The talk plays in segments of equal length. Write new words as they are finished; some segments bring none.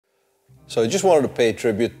So I just wanted to pay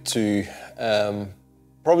tribute to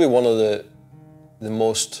probably one of the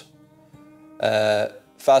most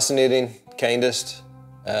fascinating, kindest,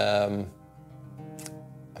 very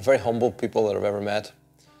humble people that I've ever met.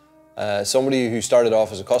 Somebody who started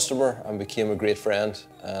off as a customer and became a great friend,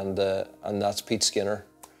 and that's Pete Skinner.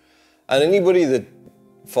 And anybody that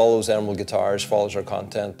follows Emerald Guitars, follows our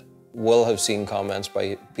content, will have seen comments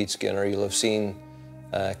by Pete Skinner. You'll have seen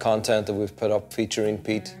content that we've put up featuring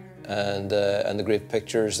Pete, and the great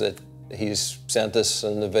pictures that he's sent us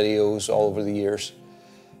and the videos all over the years.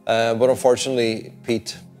 But unfortunately,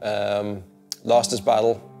 Pete lost his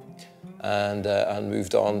battle and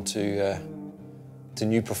moved on to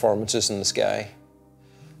new performances in the sky.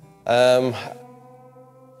 And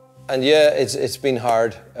yeah, it's been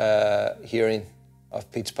hard hearing of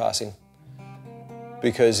Pete's passing,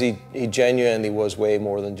 because he genuinely was way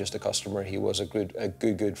more than just a customer. He was a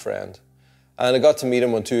good friend. And I got to meet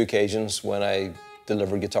him on 2 occasions when I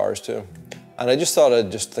delivered guitars to him. And I just thought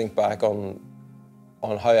I'd just think back on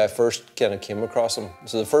how I first kind of came across him.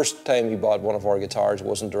 So the first time he bought one of our guitars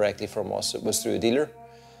wasn't directly from us, it was through a dealer.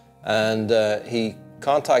 And he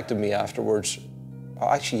contacted me afterwards.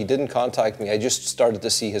 Actually, he didn't contact me, I just started to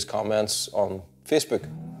see his comments on Facebook.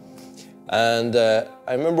 And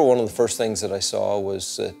I remember one of the first things that I saw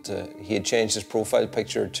was that he had changed his profile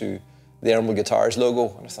picture to the Emerald Guitars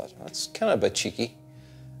logo, and I thought, that's kind of a bit cheeky.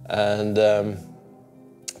 And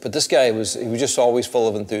but this guy he was just always full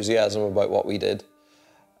of enthusiasm about what we did,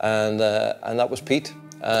 and that was Pete.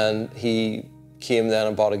 And he came then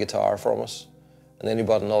and bought a guitar from us, and then he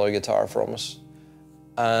bought another guitar from us,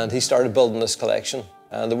 and he started building this collection.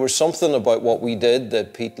 And there was something about what we did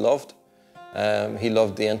that Pete loved. He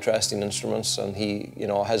loved the interesting instruments, and he,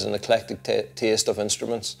 has an eclectic taste of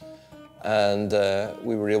instruments, and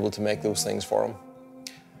we were able to make those things for him.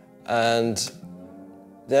 And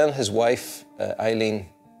then his wife, Eileen,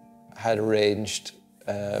 had arranged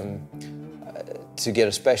to get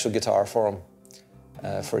a special guitar for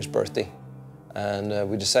him for his birthday, and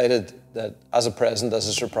we decided that as a present, as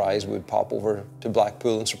a surprise, we'd pop over to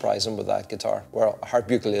Blackpool and surprise him with that guitar. Well, a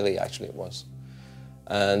harp ukulele, actually it was.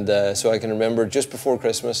 And so I can remember just before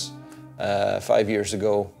Christmas, 5 years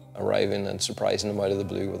ago, arriving and surprising him out of the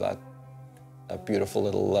blue with that beautiful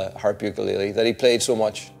little harp ukulele that he played so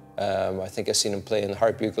much. I think I've seen him playing the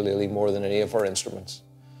harp ukulele more than any of our instruments.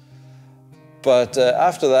 But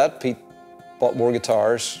after that, Pete bought more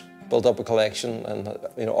guitars, built up a collection,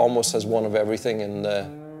 and almost has one of everything in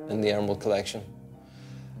the Emerald collection.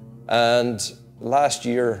 And last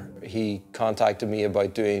year, he contacted me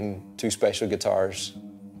about doing 2 special guitars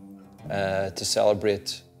to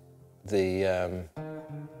celebrate the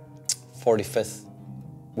 45th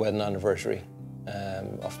wedding anniversary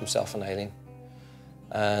of himself and Eileen.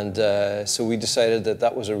 And so we decided that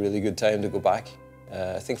that was a really good time to go back,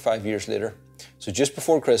 I think 5 years later. So just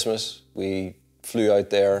before Christmas, we flew out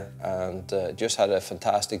there and just had a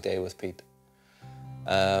fantastic day with Pete.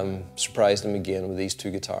 Surprised him again with these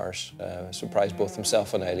 2 guitars. Surprised both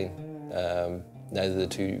himself and Eileen. Neither of the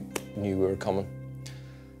 2 knew we were coming.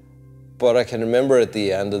 But I can remember at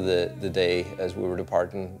the end of the day, as we were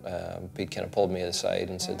departing, Pete kind of pulled me aside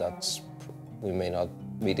and said, we may not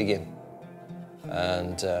meet again.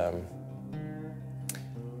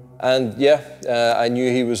 And yeah, I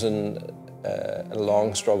knew he was in a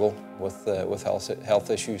long struggle with health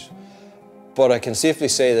issues. But I can safely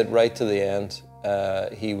say that right to the end,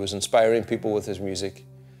 he was inspiring people with his music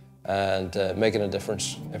and making a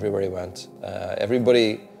difference everywhere he went.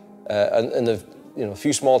 Everybody, in the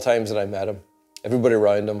few small times that I met him, everybody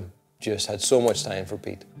around him just had so much time for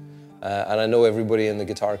Pete. And I know everybody in the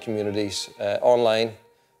guitar communities online,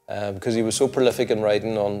 because he was so prolific in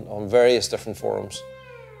writing on various different forums.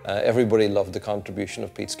 Everybody loved the contribution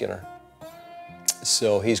of Pete Skinner.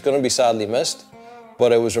 So he's going to be sadly missed,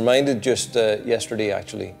 but I was reminded just yesterday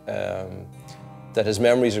actually that his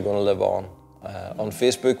memories are going to live on. On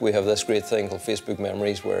Facebook, we have this great thing called Facebook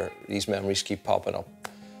Memories, where these memories keep popping up.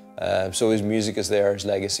 So his music is there, his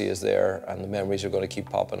legacy is there, and the memories are going to keep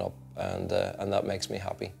popping up, and that makes me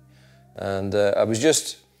happy. And I was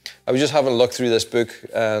just having a look through this book,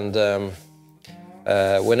 and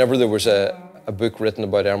whenever there was a book written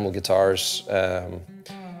about Emerald Guitars,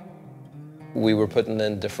 we were putting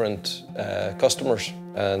in different customers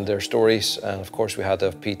and their stories, and of course we had to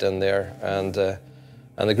have Pete in there, and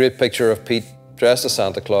the great picture of Pete dressed as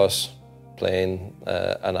Santa Claus playing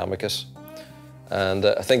an amicus. And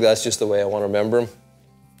I think that's just the way I want to remember him.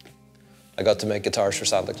 I got to make guitars for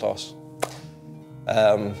Santa Claus.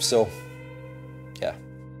 So, yeah.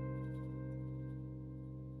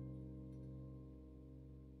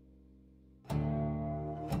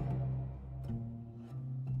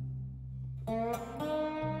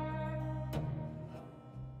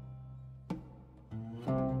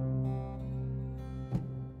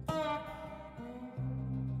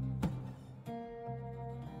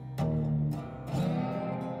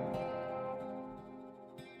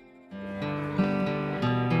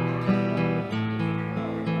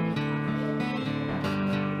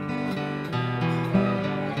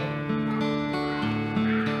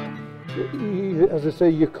 as I say,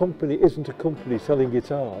 your company isn't a company selling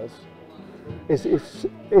guitars.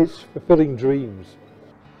 It's fulfilling dreams.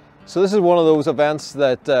 So this is one of those events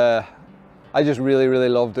that I just really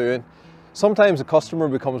love doing. Sometimes a customer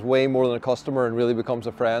becomes way more than a customer and really becomes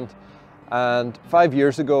a friend. And 5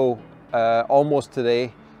 years ago, almost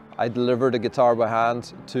today, I delivered a guitar by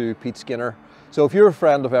hand to Pete Skinner. So if you're a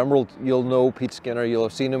friend of Emerald, you'll know Pete Skinner. You'll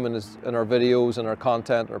have seen him in our videos and our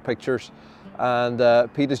content, our pictures. And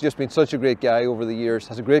Pete has just been such a great guy over the years,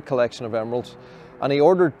 has a great collection of Emeralds. And he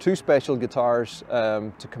ordered 2 special guitars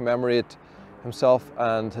to commemorate himself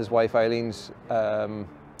and his wife Eileen's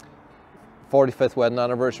 45th wedding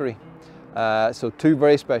anniversary. So 2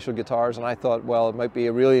 very special guitars, and I thought, well, it might be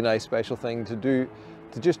a really nice special thing to do,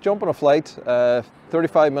 to just jump on a flight,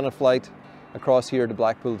 35-minute flight across here to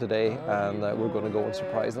Blackpool today, and we're going to go and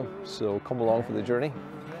surprise them. So come along for the journey.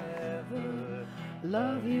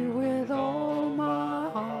 Love you with all my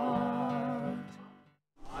heart.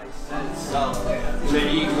 I said something to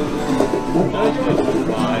you on the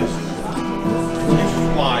horizon. It's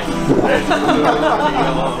white and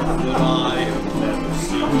beyond that I have never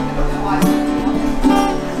seen.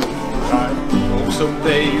 I hope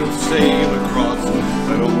someday you'll sail across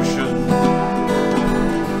an ocean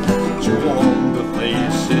to all the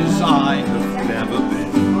places I have never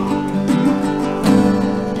been.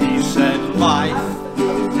 He said life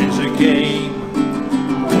is a game,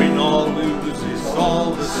 win or lose, it's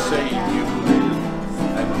all the same. You live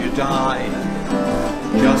and you die,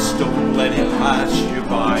 just don't let it pass you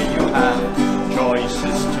by. You have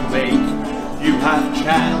choices to make, you have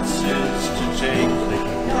chances to take.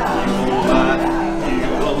 You will laugh, you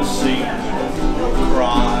will sing, you will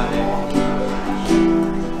cry.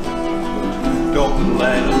 Don't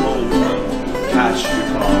let a moment pass you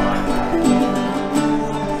by.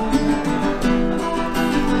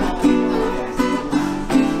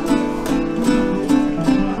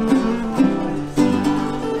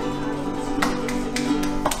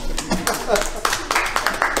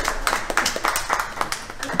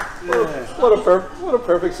 What a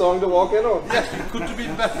perfect song to walk in on. Yes, it couldn't have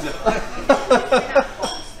been better.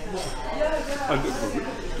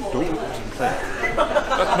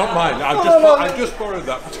 That's not mine. I just borrowed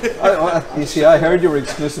that. You see, I heard you were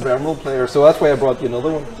exclusive Emerald player, so that's why I brought you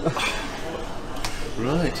another one.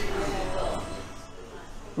 Right.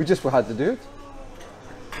 We just had to do it.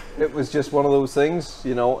 It was just one of those things,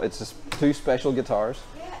 you know, it's just 2 special guitars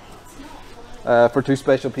for 2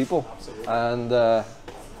 special people. And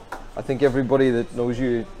I think everybody that knows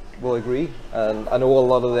you will agree, and I know a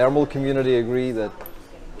lot of the Emerald community agree that,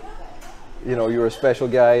 you know, you're a special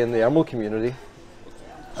guy in the Emerald community.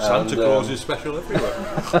 Santa Claus is special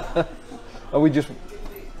everywhere. And we just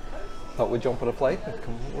thought we'd jump on a flight and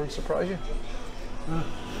come over and surprise you.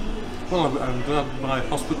 Well, I'm glad my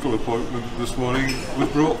hospital appointment this morning was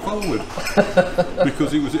brought forward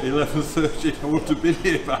because it was at 11:30. I would have been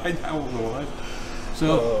here by now otherwise.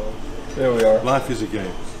 So there we are. Life is a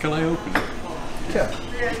game. Can I open it? Yeah.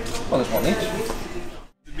 Well, there's one each.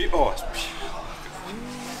 Oh,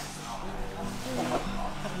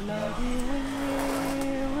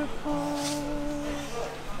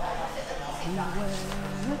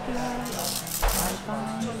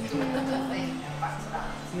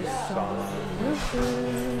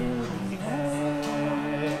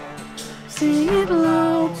 Sing it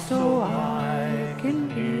loud so I can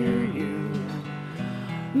hear you.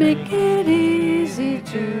 Make it easy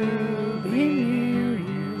to be near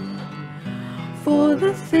you. For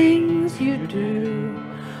the things you do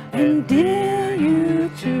endear you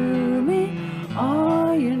to me.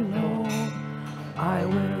 Oh, you know I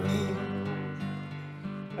will.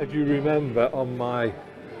 And you remember on my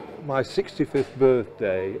 65th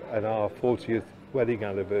birthday and our 40th wedding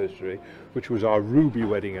anniversary, which was our Ruby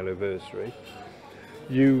wedding anniversary,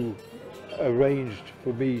 you arranged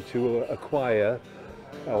for me to acquire,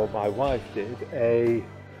 or my wife did, a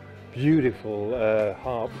beautiful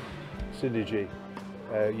harp synergy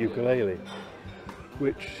ukulele,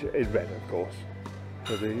 which in red, of course,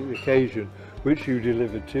 for the occasion, which you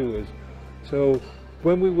delivered to us. So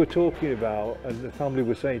when we were talking about, and the family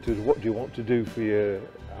were saying to us, what do you want to do for your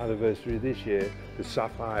anniversary this year, the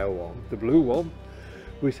sapphire one, the blue one,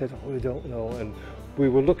 we said, oh, we don't know. And we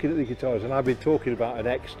were looking at the guitars, and I've been talking about an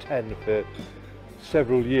X10 for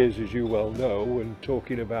several years, as you well know, and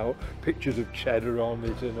talking about pictures of cheddar on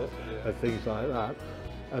it and things like that.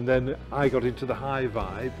 And then I got into the high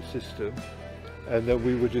vibe system, and then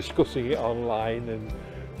we were discussing it online, and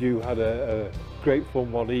you had a great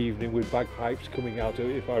fun one evening with bagpipes coming out of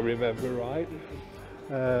it, if I remember right.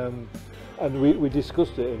 And we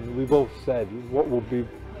discussed it, and we both said what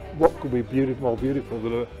could be more beautiful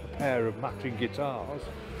than a pair of matching guitars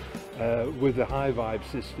with the high vibe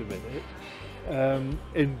system in it,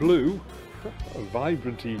 in blue, a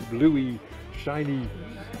vibranty, bluey, shiny,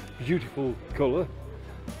 beautiful colour,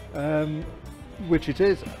 which it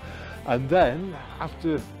is. And then,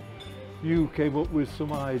 after you came up with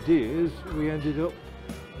some ideas, we ended up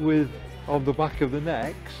with, on the back of the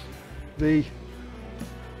necks, the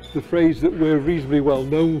phrase that we're reasonably well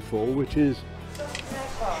known for, which is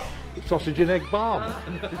sausage and egg balm.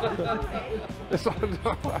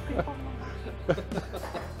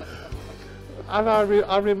 And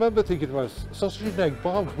I remember thinking to myself, sausage and egg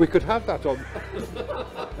balm, we could have that on.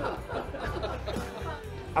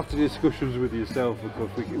 After discussions with yourself, of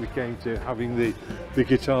course, we came to having the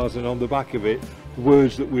guitars, and on the back of it,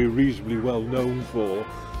 words that we're reasonably well known for,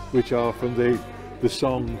 which are from the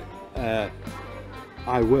song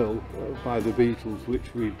I Will by the Beatles,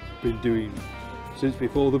 which we've been doing since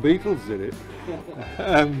before the Beatles did it.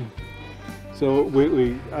 So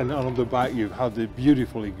and on the back you've had the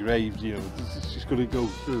beautiful engraved, you know, it's just going to go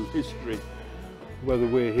through history, whether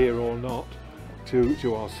we're here or not,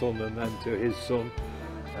 to our son and then to his son,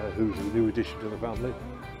 who's the new addition to the family,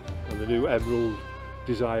 and the new Emerald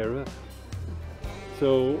Desirer.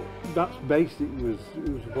 So that's basically was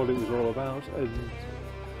what it was all about,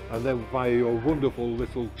 and then via your wonderful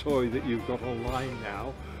little toy that you've got online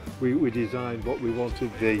now, we designed what we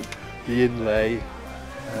wanted, the inlay.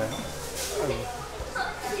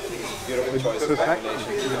 Beautiful choice of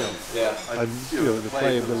combination, you know, yeah, and you know, the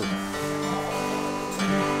playability.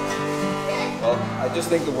 Well, I just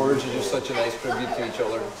think the words are just such a nice tribute to each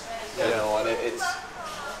other, you know, and it's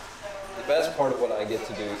the best part of what I get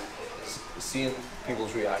to do is seeing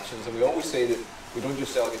people's reactions. And we always say that we don't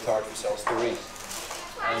just sell guitars, we sell stories.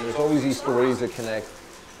 And there's always these stories that connect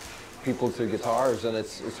people to guitars, and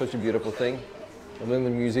it's such a beautiful thing. And then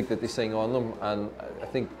the music that they sing on them, and I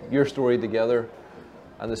think your story together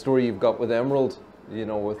and the story you've got with Emerald, you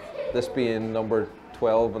know, with this being number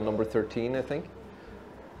 12 and number 13, I think.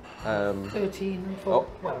 13 and 4. Oh,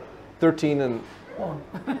 well, 13 and 1.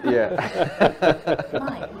 Yeah.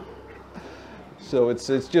 9. So it's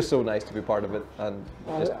just so nice to be part of it, and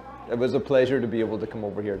just, it was a pleasure to be able to come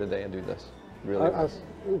over here today and do this. Really.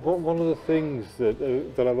 One of the things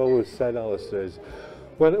that I've always said, Alistair, is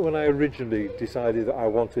when I originally decided that I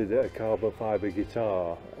wanted a carbon fibre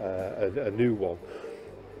guitar, a new one,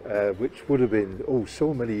 which would have been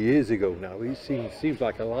so many years ago now. It seems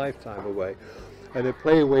like a lifetime away. And the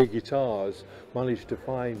Playaway Guitars managed to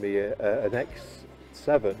find me an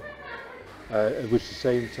X7, which the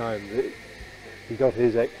same time that he got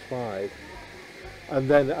his X5. And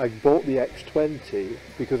then I bought the X20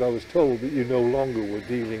 because I was told that you no longer were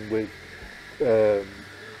dealing with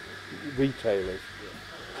retailers.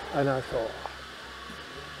 And I thought,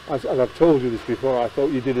 and I've told you this before, I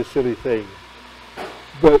thought you did a silly thing.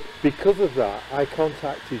 But because of that, I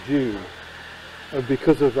contacted you, and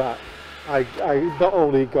because of that, I not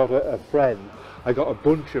only got a friend, I got a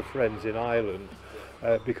bunch of friends in Ireland,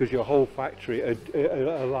 because your whole factory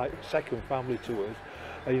are like second family to us.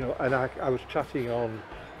 You know, and I was chatting on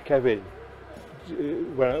Kevin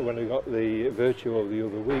when I got the virtual the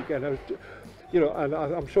other week, and I was, you know, and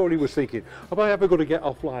I'm sure he was thinking, am I ever going to get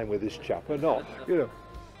offline with this chap or not? You know,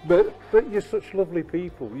 but you're such lovely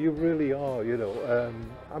people, you really are. You know,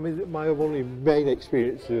 I mean, my only main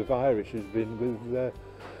experience of Irish has been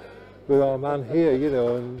with our man here, you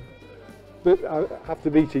know, but after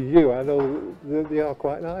meeting you, I know they are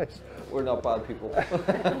quite nice. We're not bad people.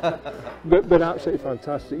 but absolutely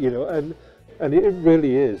fantastic, you know, and it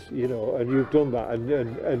really is, you know, and you've done that,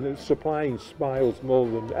 and supplying smiles more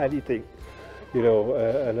than anything, you know,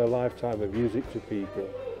 and a lifetime of music to people.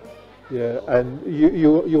 Yeah, and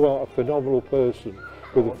you are a phenomenal person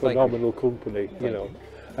with a phenomenal company, you know.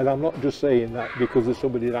 And I'm not just saying that because there's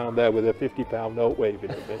somebody down there with a £50 note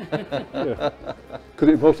waving at me. Because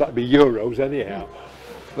it most likely be euros anyhow.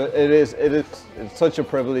 But it's such a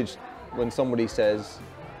privilege when somebody says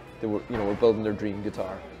that we're building their dream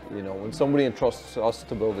guitar. You know, when somebody entrusts us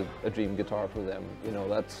to build a dream guitar for them, you know,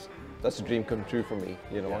 that's a dream come true for me.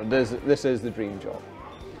 You know, yeah. And this is the dream job.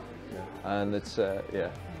 Yeah. And it's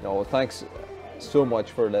no, thanks so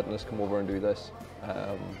much for letting us come over and do this.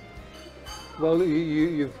 Well,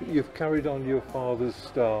 you've carried on your father's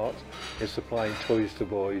start in supplying toys to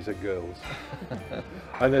boys and girls.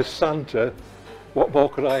 And as Santa, what more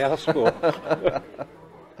could I ask for?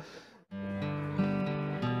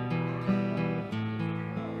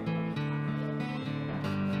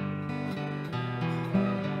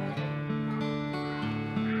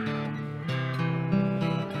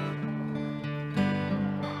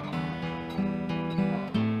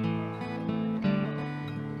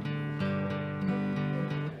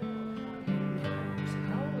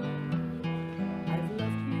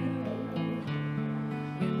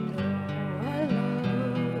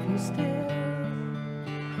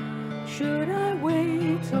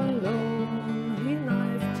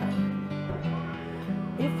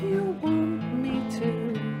 you want me to,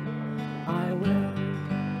 I will.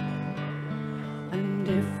 And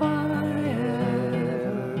if I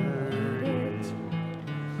ever did,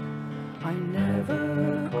 I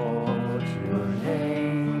never called your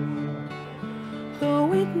name,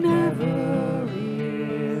 though it never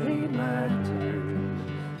really matters.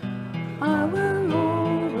 I will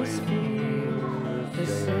always feel the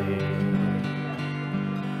same.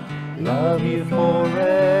 Love you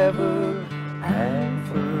forever and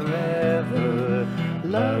forever.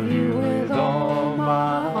 Love you with all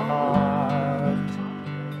my heart.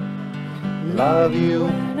 Love you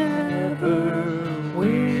whenever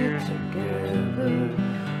we're together.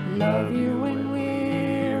 Love you when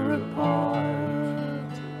we're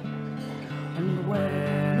apart. And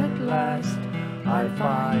when at last I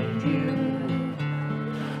find you,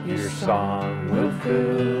 your song will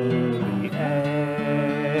fill the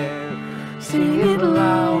air. Sing it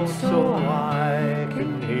loud so I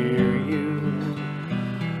can hear you.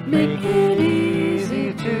 Make it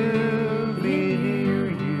easy to be near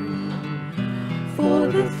you. For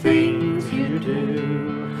the things you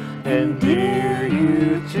do endear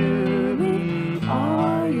you to me.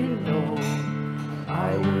 Ah, you know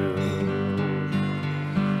I will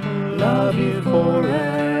love you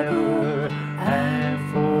forever and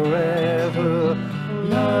forever.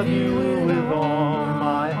 Love you with all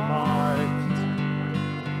my heart.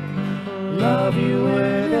 Love you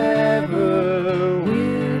whenever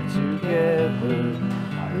we're together.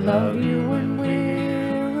 I love you when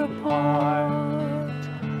we're apart.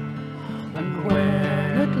 And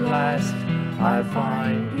when at last I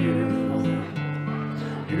find you,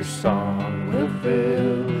 your song will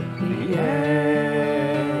fill the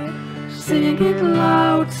air. Sing it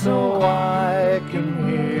loud so I can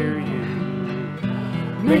hear you.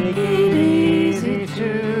 Make it easy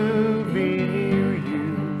to be near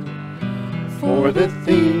you. For the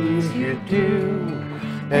things you do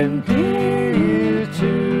endear you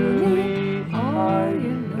to me. I